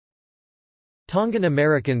Tongan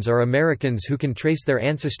Americans are Americans who can trace their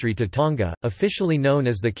ancestry to Tonga, officially known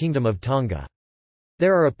as the Kingdom of Tonga.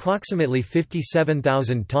 There are approximately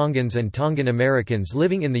 57,000 Tongans and Tongan Americans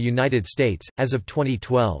living in the United States, as of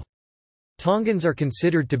 2012. Tongans are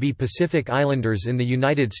considered to be Pacific Islanders in the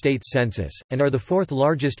United States Census, and are the fourth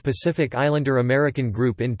largest Pacific Islander American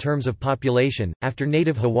group in terms of population, after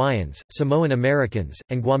Native Hawaiians, Samoan Americans,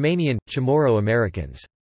 and Guamanian, Chamorro Americans.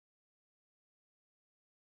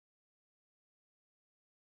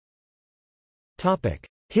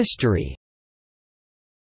 History.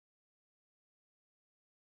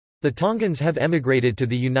 The Tongans have emigrated to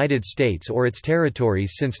the United States or its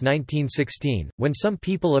territories since 1916, when some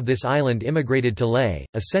people of this island immigrated to Lae,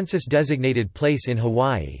 a census-designated place in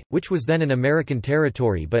Hawaii, which was then an American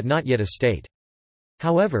territory but not yet a state.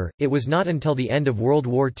 However, it was not until the end of World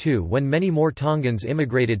War II when many more Tongans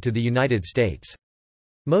immigrated to the United States.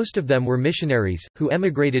 Most of them were missionaries, who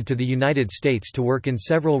emigrated to the United States to work in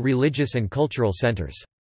several religious and cultural centers.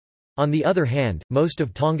 On the other hand, most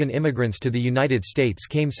of Tongan immigrants to the United States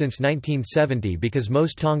came since 1970 because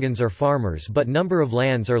most Tongans are farmers but number of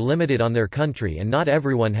lands are limited on their country and not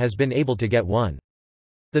everyone has been able to get one.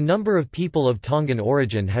 The number of people of Tongan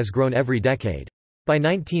origin has grown every decade. By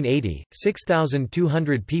 1980,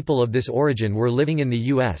 6,200 people of this origin were living in the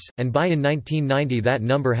U.S., and by in 1990 that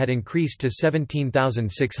number had increased to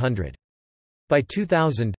 17,600. By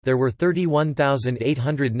 2000, there were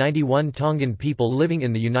 31,891 Tongan people living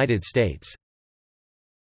in the United States.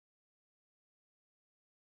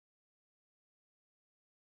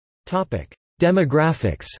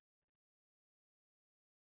 Demographics.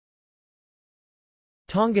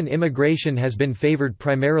 Tongan immigration has been favored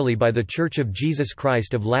primarily by the Church of Jesus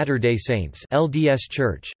Christ of Latter-day Saints (LDS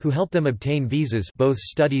Church), who help them obtain visas, both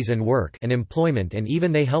studies and work, and employment, and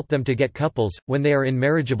even they help them to get couples when they are in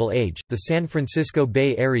marriageable age. The San Francisco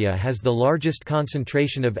Bay Area has the largest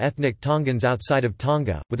concentration of ethnic Tongans outside of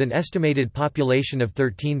Tonga, with an estimated population of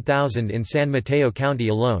 13,000 in San Mateo County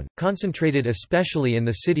alone, concentrated especially in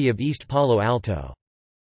the city of East Palo Alto.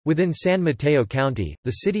 Within San Mateo County,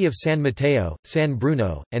 the city of San Mateo, San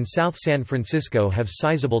Bruno, and South San Francisco have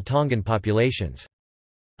sizable Tongan populations.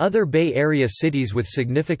 Other Bay Area cities with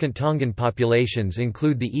significant Tongan populations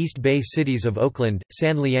include the East Bay cities of Oakland,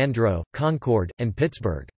 San Leandro, Concord, and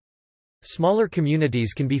Pittsburgh. Smaller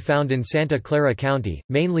communities can be found in Santa Clara County,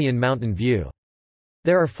 mainly in Mountain View.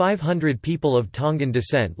 There are 500 people of Tongan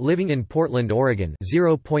descent living in Portland, Oregon,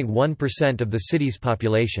 0.1% of the city's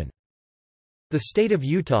population. The state of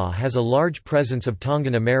Utah has a large presence of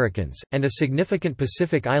Tongan Americans, and a significant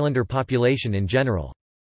Pacific Islander population in general.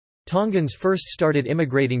 Tongans first started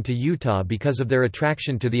immigrating to Utah because of their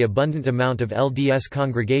attraction to the abundant amount of LDS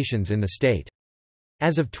congregations in the state.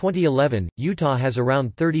 As of 2011, Utah has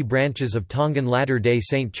around 30 branches of Tongan Latter-day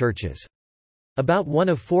Saint churches. About 1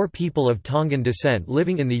 of 4 people of Tongan descent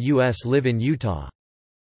living in the U.S. live in Utah.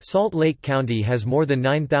 Salt Lake County has more than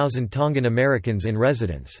 9,000 Tongan Americans in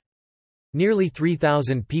residence. Nearly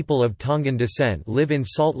 3,000 people of Tongan descent live in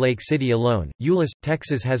Salt Lake City alone. Euless,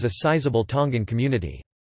 Texas has a sizable Tongan community.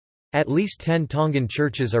 At least 10 Tongan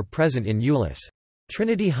churches are present in Euless.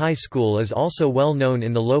 Trinity High School is also well known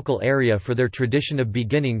in the local area for their tradition of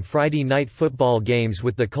beginning Friday night football games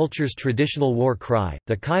with the culture's traditional war cry,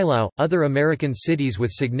 the Kailau. Other American cities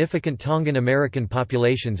with significant Tongan American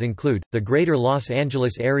populations include the Greater Los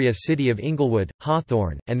Angeles area city of Inglewood,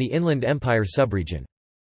 Hawthorne, and the Inland Empire subregion.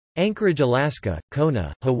 Anchorage, Alaska,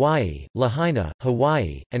 Kona, Hawaii, Lahaina,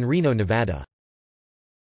 Hawaii, and Reno, Nevada.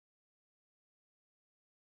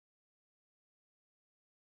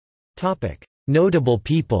 Notable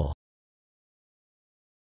people.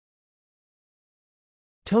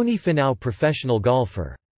 Tony Finau, professional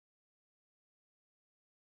golfer.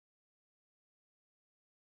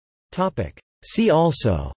 See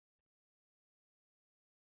also: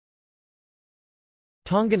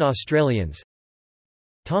 Tongan Australians,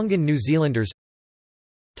 Tongan New Zealanders,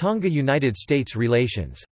 Tonga–United States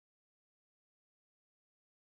relations.